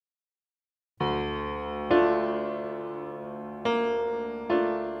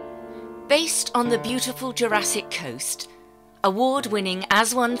Based on the beautiful Jurassic coast, award-winning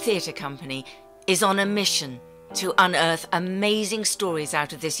As One Theatre Company is on a mission to unearth amazing stories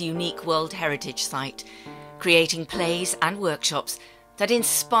out of this unique World Heritage Site, creating plays and workshops that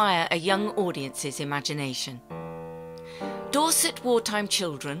inspire a young audience's imagination. Dorset wartime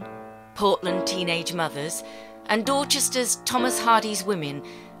children, Portland teenage mothers, and Dorchester's Thomas Hardy's women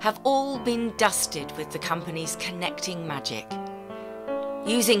have all been dusted with the company's connecting magic.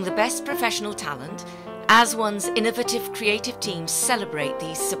 Using the best professional talent, As One's innovative creative teams celebrate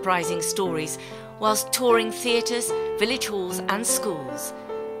these surprising stories whilst touring theatres, village halls and schools.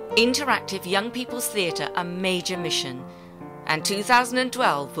 Interactive Young People's Theatre a major mission, and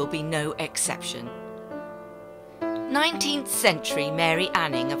 2012 will be no exception. 19th century Mary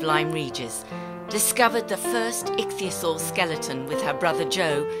Anning of Lyme Regis discovered the first ichthyosaur skeleton with her brother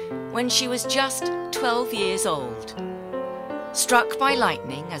Joe when she was just 12 years old. Struck by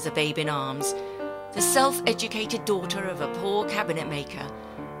lightning as a babe in arms, the self-educated daughter of a poor cabinet maker,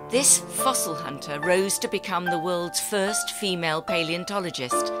 this fossil hunter rose to become the world's first female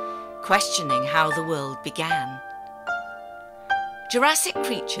paleontologist, questioning how the world began. Jurassic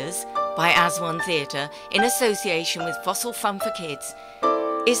Creatures by As One Theatre, in association with Fossil Fun for Kids,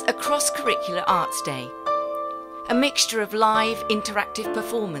 is a cross-curricular arts day. A mixture of live interactive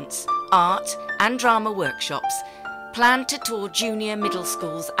performance, art and drama workshops planned to tour junior middle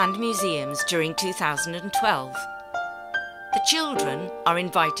schools and museums during 2012. The children are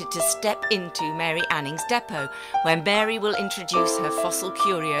invited to step into Mary Anning's depot, where Mary will introduce her fossil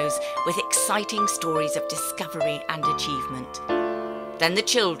curios with exciting stories of discovery and achievement. Then the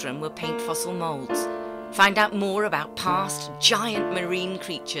children will paint fossil moulds, find out more about past giant marine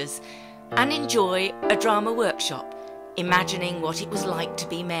creatures, and enjoy a drama workshop, imagining what it was like to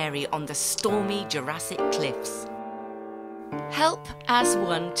be Mary on the stormy Jurassic cliffs. Help As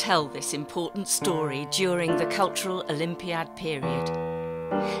One tell this important story during the Cultural Olympiad period.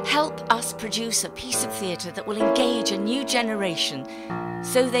 Help us produce a piece of theatre that will engage a new generation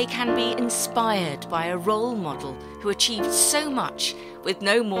so they can be inspired by a role model who achieved so much with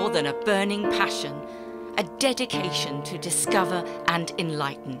no more than a burning passion, a dedication to discover and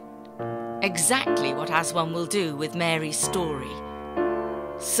enlighten. Exactly what As One will do with Mary's story.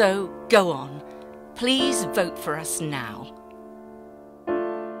 So go on, please vote for us now.